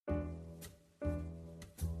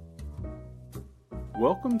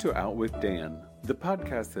Welcome to Out with Dan, the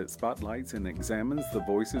podcast that spotlights and examines the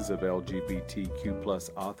voices of LGBTQ+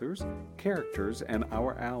 authors, characters, and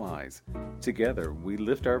our allies. Together, we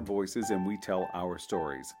lift our voices and we tell our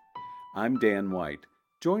stories. I'm Dan White.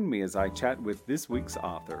 Join me as I chat with this week's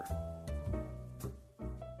author.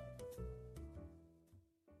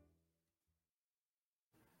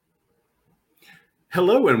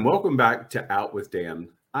 Hello and welcome back to Out with Dan.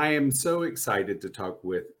 I am so excited to talk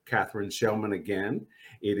with Catherine Shellman again.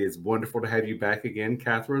 It is wonderful to have you back again.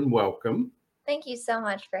 Catherine, welcome. Thank you so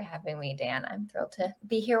much for having me, Dan. I'm thrilled to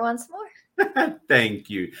be here once more. Thank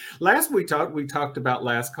you. Last we talked about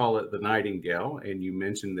Last Call at the Nightingale, and you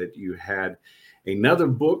mentioned that you had another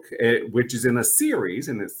book, which is in a series,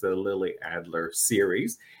 and it's the Lily Adler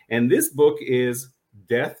series. And this book is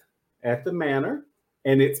Death at the Manor.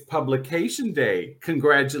 And it's publication day.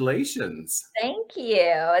 Congratulations. Thank you.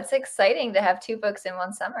 It's exciting to have two books in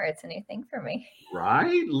one summer. It's a new thing for me.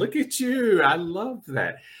 Right? Look at you. I love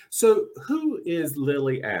that. So who is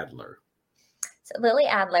Lily Adler? So Lily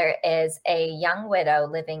Adler is a young widow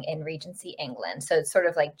living in Regency, England. So it's sort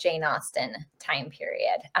of like Jane Austen time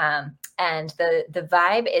period. And the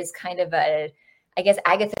vibe is kind of I guess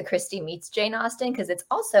Agatha Christie meets Jane Austen, because it's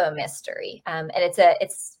also a mystery. And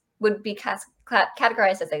it's would be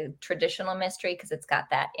categorized as a traditional mystery because it's got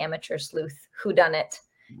that amateur sleuth whodunit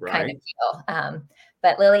kind of feel.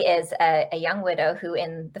 But Lily is a young widow who,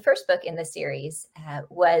 in the first book in the series,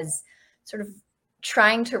 was sort of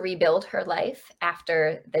trying to rebuild her life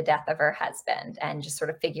after the death of her husband, and just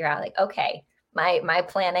sort of figure out, like, okay, my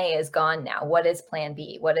plan A is gone now. What is plan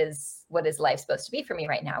B? What is life supposed to be for me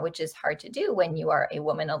right now? Which is hard to do when you are a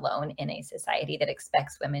woman alone in a society that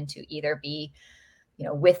expects women to either be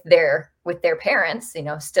with their parents,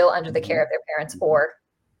 still under the care of their parents, or,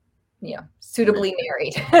 suitably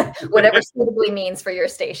married, whatever suitably means for your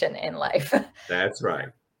station in life. That's right.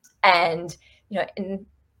 And,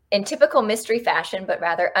 in typical mystery fashion, but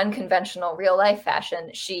rather unconventional real life fashion,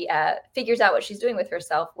 she figures out what she's doing with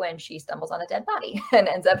herself when she stumbles on a dead body and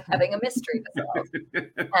ends up having a mystery to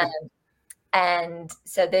solve. And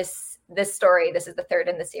so this story, this is the third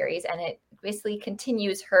in the series, and it basically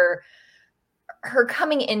continues her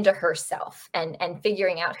coming into herself and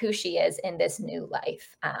figuring out who she is in this new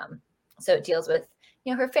life. So it deals with,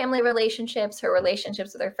 her family relationships, her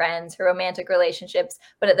relationships with her friends, her romantic relationships.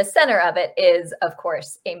 But at the center of it is, of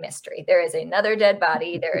course, a mystery. There is another dead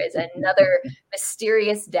body. There is another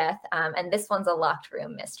mysterious death. And this one's a locked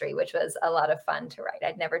room mystery, which was a lot of fun to write.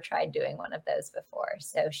 I'd never tried doing one of those before.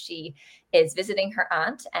 So she is visiting her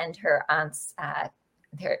aunt and her aunt's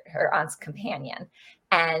companion.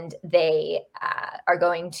 And they are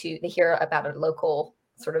going to hear about a local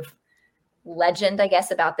sort of legend, I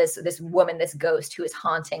guess, about this woman, this ghost who is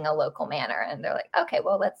haunting a local manor. And they're like, okay,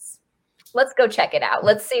 well, let's go check it out.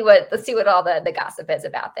 Let's see what all the gossip is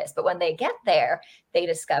about this. But when they get there, they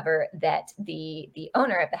discover that the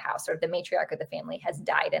owner of the house, or the matriarch of the family, has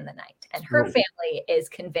died in the night. And her family is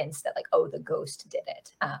convinced that, like, oh, the ghost did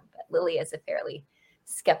it. But Lily is a fairly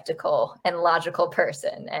skeptical and logical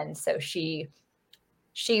person. And so she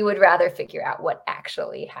would rather figure out what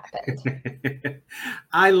actually happened.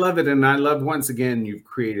 I love it. And I love, once again, you've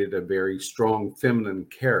created a very strong feminine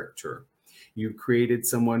character. You've created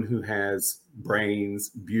someone who has brains,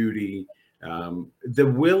 beauty, the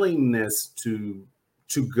willingness to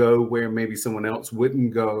go where maybe someone else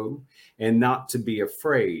wouldn't go, and not to be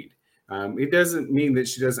afraid. It doesn't mean that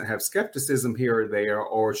she doesn't have skepticism here or there,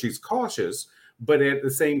 or she's cautious. But at the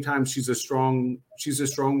same time, she's a strong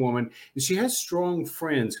woman, and she has strong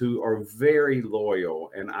friends who are very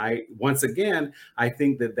loyal. And I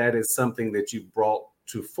think that is something that you brought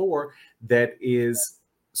to fore that is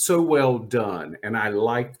so well done. And I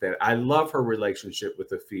like that. I love her relationship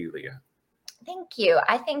with Ophelia. Thank you.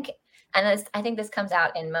 I think this comes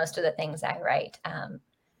out in most of the things I write.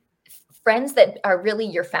 Friends that are really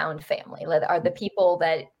your found family are the people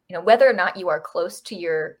that, whether or not you are close to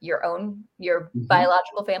your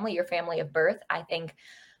biological family, your family of birth. I think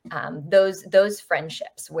those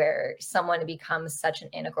friendships where someone becomes such an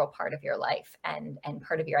integral part of your life and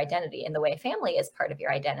part of your identity, in the way family is part of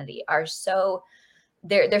your identity, are so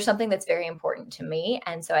there's something that's very important to me.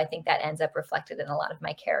 And so I think that ends up reflected in a lot of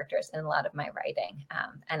my characters and a lot of my writing.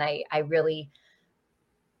 And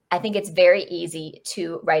I think it's very easy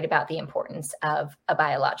to write about the importance of a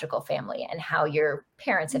biological family and how your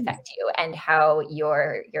parents affect you and how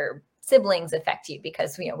your siblings affect you,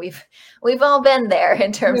 because we've all been there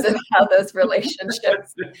in terms of how those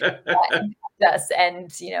relationships impact us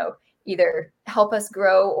and either help us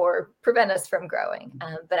grow or prevent us from growing.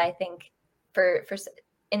 But I think for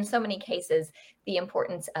in so many cases, the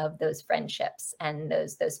importance of those friendships and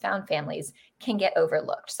those found families can get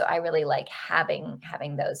overlooked. So I really like having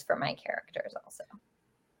those for my characters also.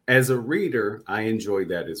 As a reader, I enjoy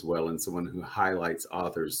that as well. And someone who highlights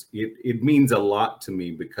authors, it means a lot to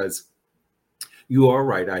me, because you are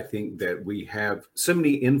right. I think that we have so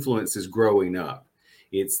many influences growing up.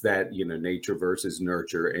 It's that, nature versus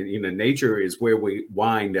nurture. And, nature is where we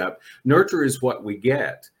wind up. Nurture is what we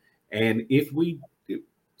get. And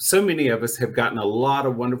so many of us have gotten a lot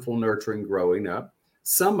of wonderful nurturing growing up.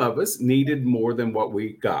 Some of us needed more than what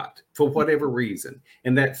we got for whatever reason.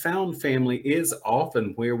 And that found family is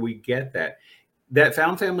often where we get that. That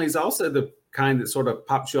found family is also the kind that sort of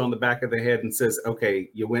pops you on the back of the head and says, okay,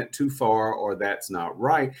 you went too far, or that's not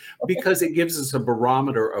right, because it gives us a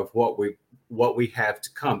barometer of what we have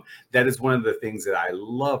to come. That is one of the things that I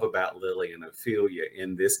love about Lily and Ophelia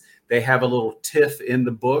in this. They have a little tiff in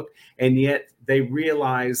the book, and yet they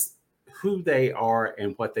realize who they are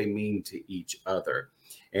and what they mean to each other.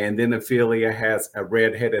 And then Ophelia has a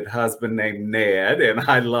redheaded husband named Ned, and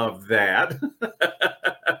I love that.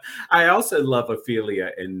 I also love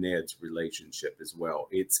Ophelia and Ned's relationship as well.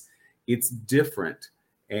 It's different,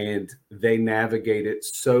 and they navigate it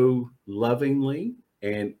so lovingly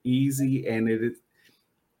and easy, and it is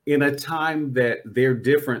in a time that their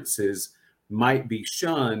differences might be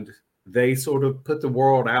shunned. They sort of put the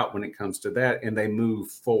world out when it comes to that, and they move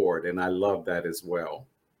forward. And I love that as well.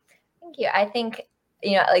 Thank you. I think,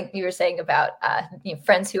 like you were saying about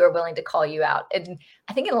friends who are willing to call you out. And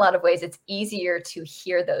I think in a lot of ways, it's easier to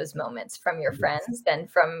hear those moments from your friends than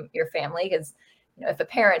from your family. Because, if a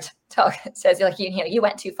parent says, like, you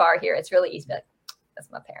went too far here, it's really easy to be like, that's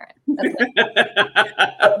my parent.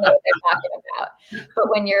 I don't know what they're talking about. But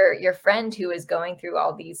when your friend who is going through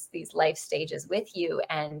all these life stages with you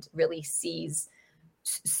and really sees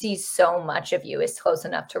so much of you, is close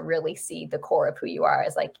enough to really see the core of who you are,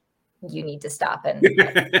 is like, you need to stop and how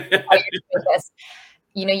you're doing this.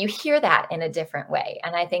 You hear that in a different way.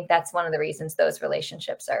 And I think that's one of the reasons those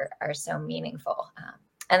relationships are so meaningful.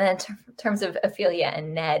 And then in terms of Ophelia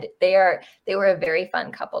and Ned, they were a very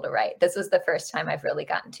fun couple to write. This was the first time I've really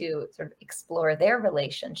gotten to sort of explore their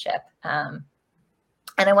relationship. And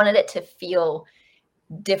I wanted it to feel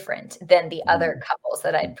different than the other couples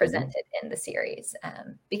that I'd presented in the series,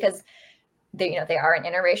 because they are an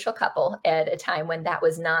interracial couple at a time when that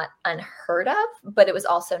was not unheard of, but it was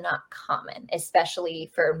also not common, especially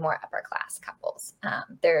for more upper class couples.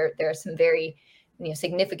 There are some very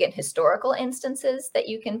significant historical instances that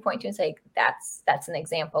you can point to and say that's an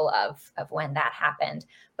example of when that happened.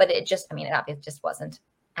 But it obviously just wasn't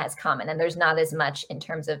as common, and there's not as much in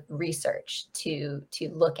terms of research to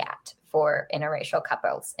look at for interracial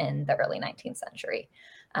couples in the early 19th century.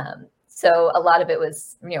 So a lot of it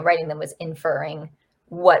was, writing them was inferring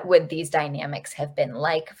what would these dynamics have been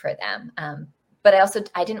like for them. But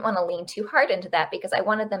I didn't want to lean too hard into that, because I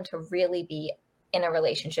wanted them to really be in a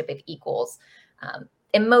relationship of equals,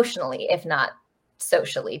 emotionally, if not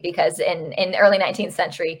socially, because in early 19th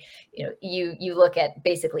century, you look at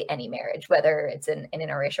basically any marriage, whether it's an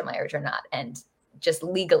interracial marriage or not, and just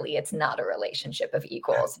legally, it's not a relationship of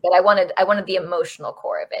equals. But I wanted the emotional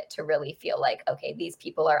core of it to really feel like, okay, these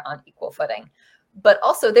people are on equal footing. But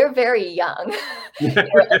also, they're very young.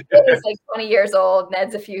 It's like 20 years old.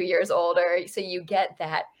 Ned's a few years older. So you get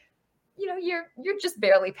that, you're just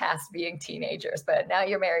barely past being teenagers, but now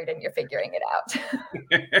you're married and you're figuring it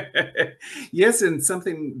out. Yes, and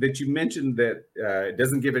something that you mentioned that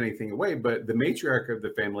doesn't give anything away, but the matriarch of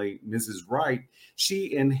the family, Mrs. Wright,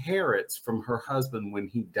 she inherits from her husband when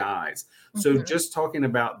he dies. So just talking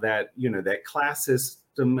about that, that class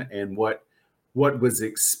system and what was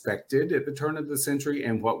expected at the turn of the century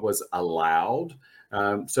and what was allowed.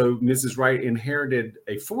 So Mrs. Wright inherited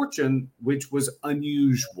a fortune which was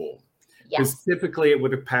unusual. Because typically it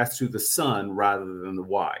would have passed through the son rather than the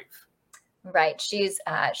wife. Right. She's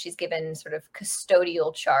given sort of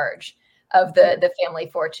custodial charge of the family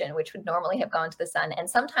fortune, which would normally have gone to the son, and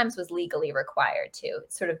sometimes was legally required to.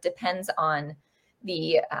 It sort of depends on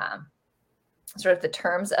the sort of the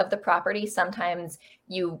terms of the property. Sometimes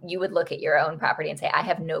you would look at your own property and say, I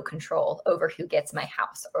have no control over who gets my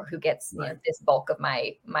house or who gets this bulk of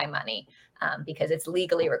my money, because it's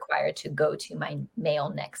legally required to go to my male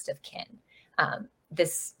next of kin.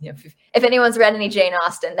 This, if anyone's read any Jane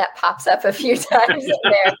Austen, that pops up a few times in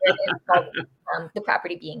there. It's called, the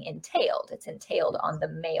property being entailed. It's entailed on the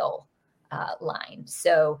male line.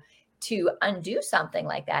 So to undo something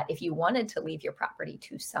like that, if you wanted to leave your property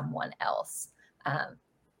to someone else,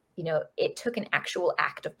 it took an actual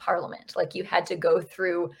act of parliament. Like, you had to go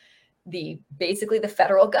through basically the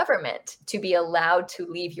federal government to be allowed to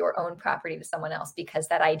leave your own property to someone else, because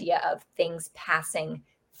that idea of things passing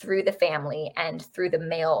through the family and through the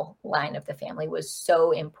male line of the family was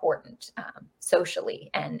so important, socially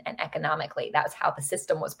and economically. That was how the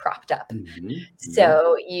system was propped up.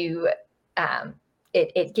 So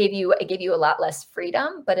it gave you a lot less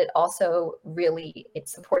freedom, but it also really, it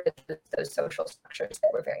supported those social structures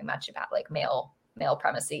that were very much about like male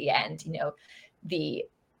primacy, and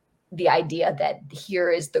the idea that here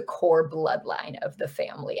is the core bloodline of the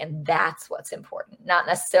family, and that's what's important, not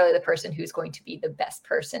necessarily the person who's going to be the best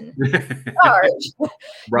person in charge,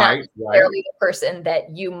 not necessarily the person that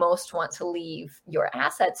you most want to leave your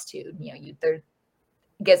assets to. There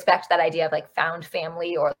gets back to that idea of like found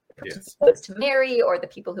family, or the person supposed to marry, or the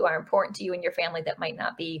people who are important to you in your family that might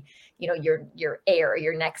not be, your heir,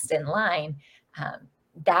 your next in line.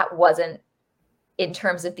 That wasn't, in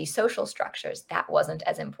terms of these social structures, that wasn't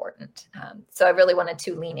as important. So I really wanted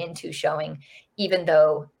to lean into showing, even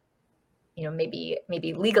though, maybe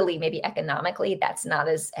legally, maybe economically, that's not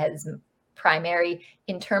as primary,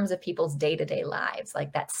 in terms of people's day-to-day lives,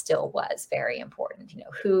 like that still was very important.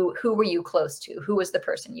 Who were you close to? Who was the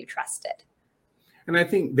person you trusted? And I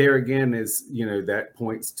think there again is, that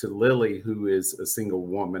points to Lily, who is a single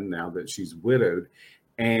woman now that she's widowed.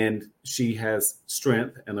 And she has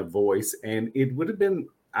strength and a voice. And it would have been,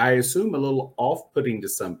 I assume, a little off-putting to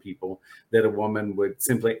some people that a woman would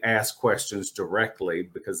simply ask questions directly,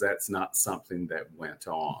 because that's not something that went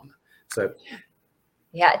on. So,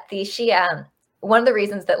 yeah, one of the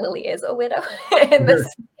reasons that Lily is a widow in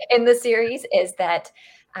the series is that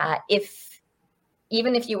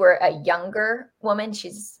even if you were a younger woman,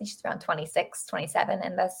 she's around 26, 27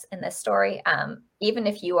 in this story. Even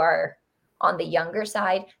if you are on the younger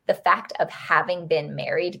side, the fact of having been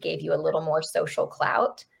married gave you a little more social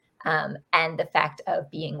clout. And the fact of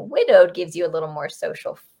being widowed gives you a little more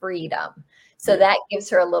social freedom. So that gives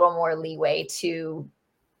her a little more leeway to,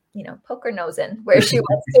 poke her nose in where she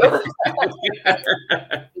wants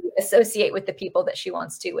to associate with the people that she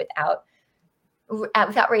wants to without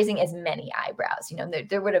raising as many eyebrows.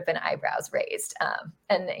 There would have been eyebrows raised.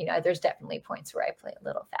 And there's definitely points where I play a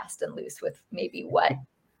little fast and loose with maybe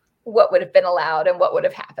what would have been allowed and what would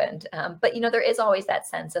have happened. But, there is always that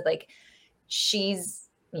sense of like, she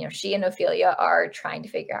and Ophelia are trying to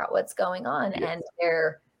figure out what's going on, and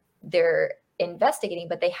they're investigating,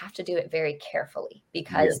 but they have to do it very carefully,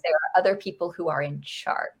 because there are other people who are in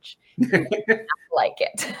charge. Like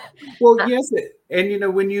it. Well, yes.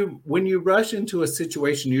 And, when you rush into a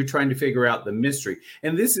situation, you're trying to figure out the mystery.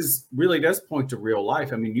 And this really does point to real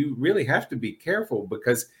life. I mean, you really have to be careful,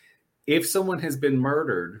 because if someone has been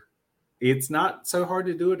murdered, it's not so hard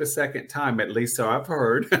to do it a second time, at least so I've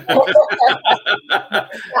heard.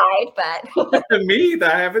 Me,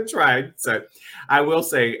 I haven't tried. So I will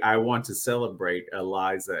say I want to celebrate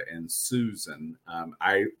Eliza and Susan.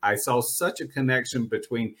 I saw such a connection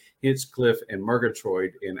between Hinchcliffe and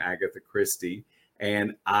Murgatroyd in Agatha Christie,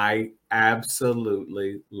 and I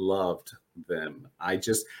absolutely loved them. I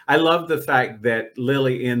love the fact that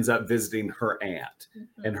Lily ends up visiting her aunt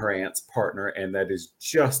and her aunt's partner, and that is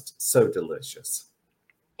just so delicious.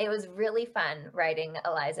 It was really fun writing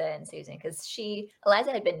Eliza and Susan, because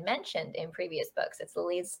Eliza had been mentioned in previous books. It's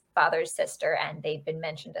Lily's father's sister, and they've been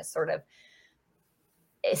mentioned as sort of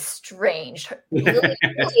estranged. Lily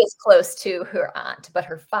is close to her aunt, but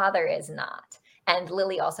her father is not. And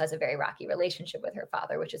Lily also has a very rocky relationship with her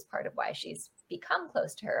father, which is part of why she's become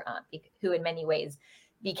close to her aunt, who in many ways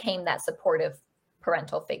became that supportive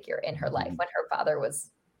parental figure in her life when her father was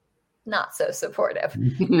not so supportive.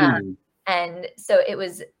 And so it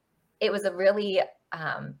was a really,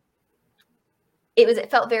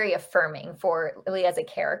 it felt very affirming for Lily as a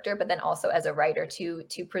character, but then also as a writer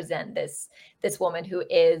to present this woman who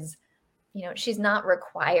is, she's not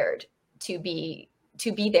required to be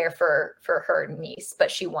there for her niece, but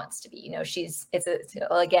she wants to be.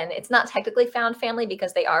 It's not technically found family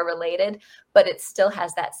because they are related, but it still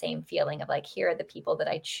has that same feeling of like, here are the people that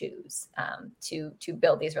I choose to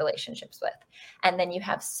build these relationships with. And then you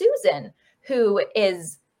have Susan, who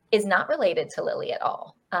is not related to Lily at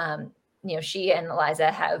all. She and Eliza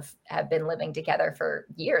have been living together for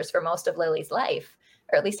years, for most of Lily's life,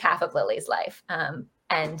 or at least half of Lily's life.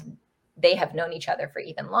 And they have known each other for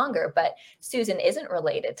even longer, but Susan isn't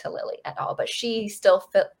related to Lily at all, but she still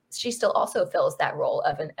also fills that role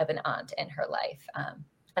of an aunt in her life.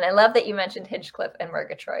 And I love that you mentioned Hinchcliffe and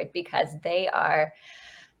Murgatroyd, because they are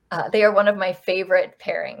one of my favorite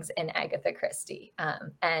pairings in Agatha Christie.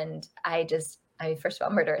 And first of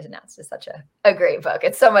all, Murder is Announced is such a great book.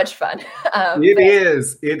 It's so much fun.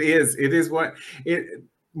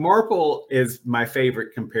 Marple is my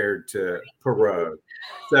favorite compared to Perot.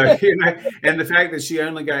 So, and the fact that she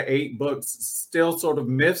only got 8 books still sort of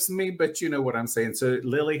miffs me, but you know what I'm saying. So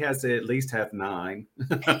Lily has to at least have 9.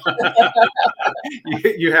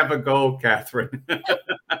 You have a goal, Catherine.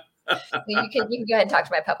 You can go ahead and talk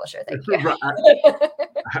to my publisher. Thank you. Right.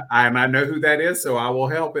 And I know who that is, so I will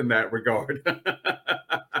help in that regard.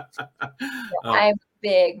 I'm a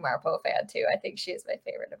big Marple fan too. I think she is my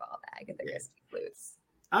favorite of all the Agatha Christie sleuths.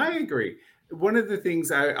 I agree. One of the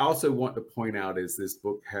things I also want to point out is this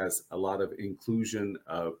book has a lot of inclusion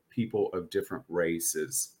of people of different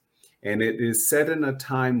races. And it is set in a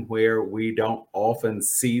time where we don't often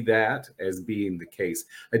see that as being the case.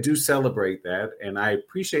 I do celebrate that. And I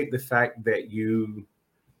appreciate the fact that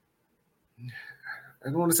I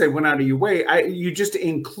don't want to say went out of your way. You just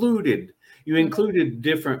included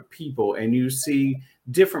different people, and you see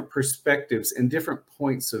different perspectives and different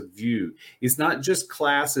points of view. It's not just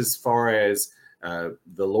class as far as the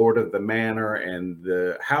Lord of the Manor and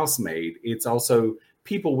the housemaid. It's also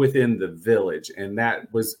people within the village, and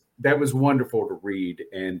that was wonderful to read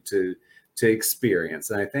and to experience.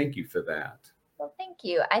 And I thank you for that. Well, thank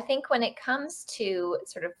you. I think when it comes to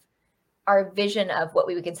sort of our vision of what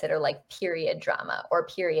we would consider like period drama or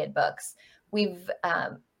period books, we've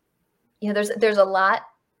there's a lot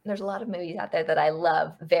of movies out there that I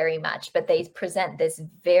love very much, but they present this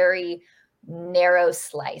very narrow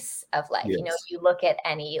slice of life. Yes. You look at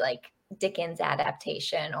any like Dickens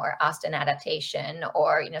adaptation or Austen adaptation,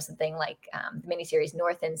 or something like the miniseries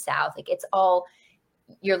North and South. Like it's all,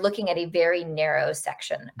 you're looking at a very narrow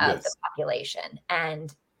section of the population,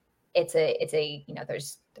 and it's a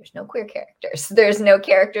there's no queer characters, there's no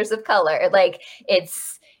characters of color. Like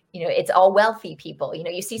it's all wealthy people.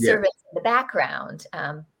 You see servants in the background,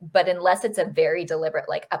 but unless it's a very deliberate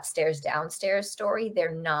like upstairs downstairs story,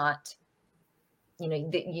 they're not.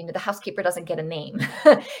 The housekeeper doesn't get a name.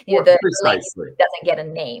 The lady doesn't get a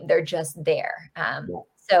name. They're just there.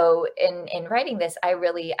 So in writing this, I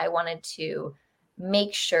wanted to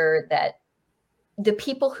make sure that the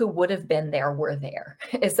people who would have been there were there.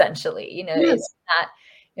 Essentially, it's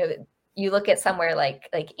not. You look at somewhere like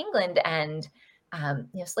England, and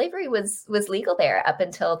slavery was legal there up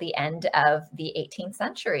until the end of the 18th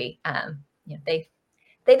century.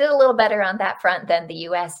 They did a little better on that front than the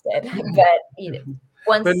U.S. did,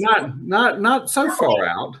 but not so far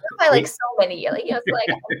out. By like so many years, it's like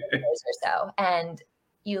 100 years or so. And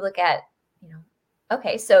you look at,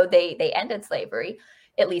 okay, so they ended slavery,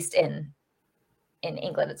 at least in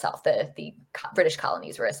England itself. The British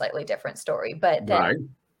colonies were a slightly different story, but then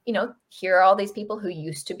here are all these people who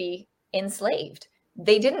used to be enslaved.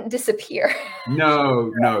 They didn't disappear.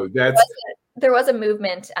 No, there was a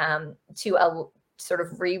movement to sort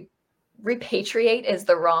of repatriate is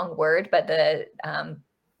the wrong word, but the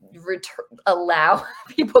allow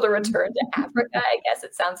people to return to Africa. I guess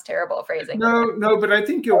it sounds terrible phrasing. No, but I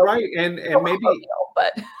think you're right, and maybe,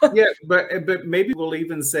 but maybe we'll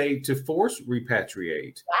even say to force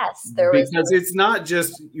repatriate. Yes, because it's not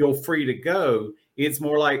just you're free to go. It's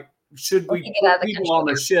more like, should we put people on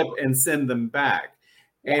a ship and send them back?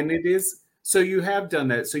 And it is. So you have done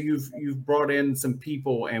that. So you've brought in some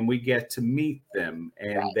people, and we get to meet them,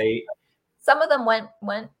 and some of them went.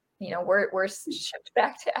 We're shipped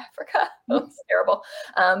back to Africa. It's terrible.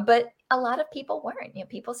 But a lot of people weren't.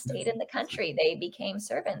 People stayed in the country. They became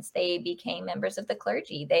servants. They became members of the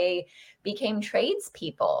clergy. They became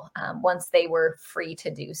tradespeople once they were free to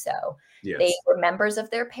do so. Yes. They were members of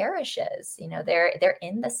their parishes. They're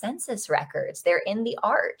in the census records. They're in the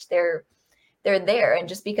art. They're there. And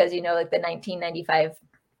just because, like the 1995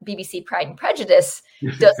 BBC Pride and Prejudice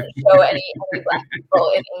doesn't show any Black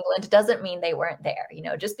people in England doesn't mean they weren't there.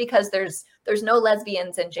 Just because there's no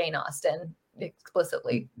lesbians in Jane Austen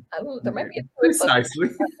explicitly. There might be a precisely.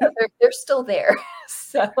 They're still there.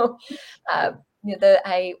 So one of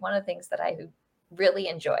the things that I really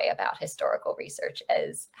enjoy about historical research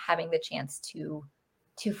is having the chance to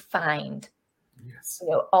find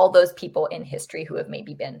all those people in history who have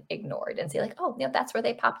maybe been ignored, and say like, oh, that's where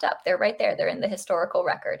they popped up. They're right there. They're in the historical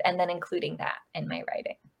record, and then including that in my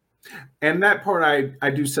writing. And that part I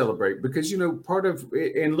do celebrate, because, part of,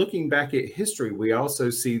 in looking back at history, we also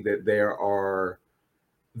see that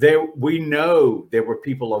we know there were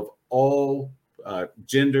people of all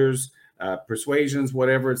genders, persuasions,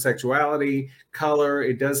 whatever, sexuality, color,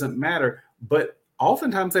 it doesn't matter. But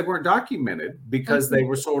oftentimes they weren't documented because they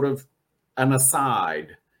were sort of an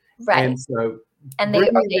aside. Right. And so, they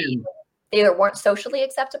either weren't socially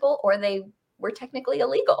acceptable or they were technically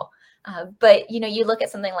illegal. But you look at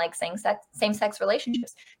something like same-sex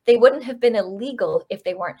relationships, they wouldn't have been illegal if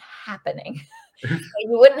they weren't happening.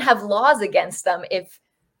 You wouldn't have laws against them if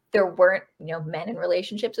there weren't, men in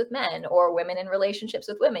relationships with men or women in relationships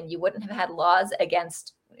with women. You wouldn't have had laws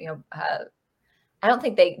against, I don't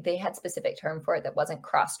think they had specific term for it that wasn't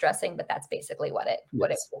cross-dressing, but that's basically what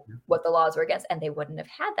the laws were against. And they wouldn't have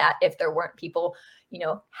had that if there weren't people,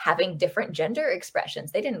 having different gender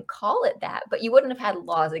expressions. They didn't call it that, but you wouldn't have had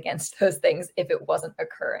laws against those things if it wasn't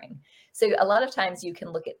occurring. So a lot of times you can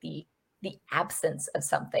look at the absence of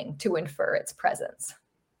something to infer its presence.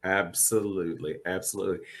 Absolutely.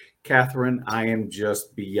 Absolutely. Catherine, I am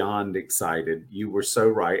just beyond excited. You were so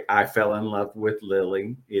right. I fell in love with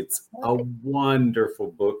Lily. It's a wonderful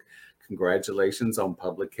book. Congratulations on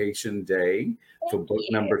publication day for book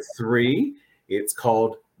number 3. It's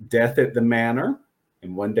called Death at the Manor.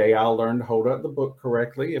 And one day I'll learn to hold up the book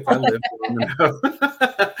correctly if I live long enough.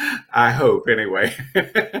 I hope, anyway.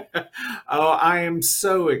 Oh, I am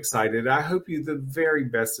so excited. I hope you the very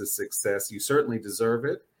best of success. You certainly deserve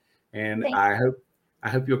it. And I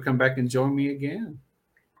hope you'll come back and join me again.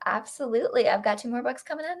 Absolutely. I've got 2 more books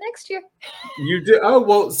coming out next year. You do? Oh,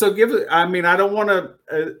 well, so I don't want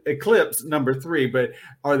to eclipse number 3, but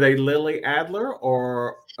are they Lily Adler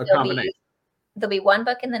or a combination? There'll be 1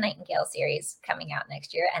 book in the Nightingale series coming out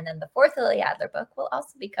next year. And then the 4th Lily Adler book will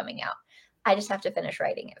also be coming out. I just have to finish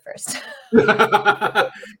writing it first.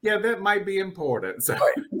 Yeah, that might be important. So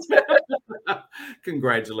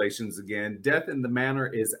congratulations again. Death in the Manor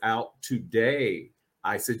is out today.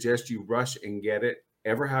 I suggest you rush and get it.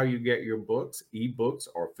 Ever how you get your books, ebooks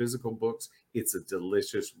or physical books, it's a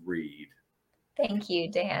delicious read. Thank you,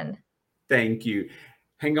 Dan. Thank you.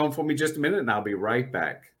 Hang on for me just a minute and I'll be right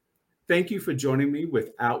back. Thank you for joining me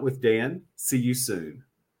with Out with Dan. See you soon.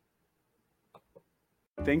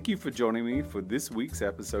 Thank you for joining me for this week's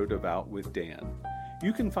episode of Out with Dan.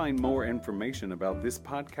 You can find more information about this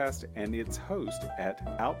podcast and its host at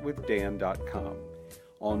outwithdan.com,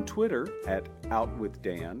 on Twitter at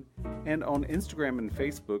outwithdan, and on Instagram and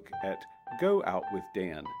Facebook at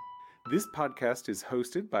GoOutWithDan. This podcast is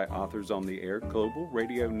hosted by Authors on the Air Global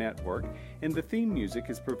Radio Network, and the theme music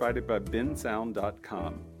is provided by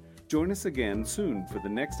bensound.com. Join us again soon for the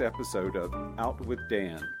next episode of Out with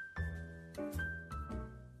Dan.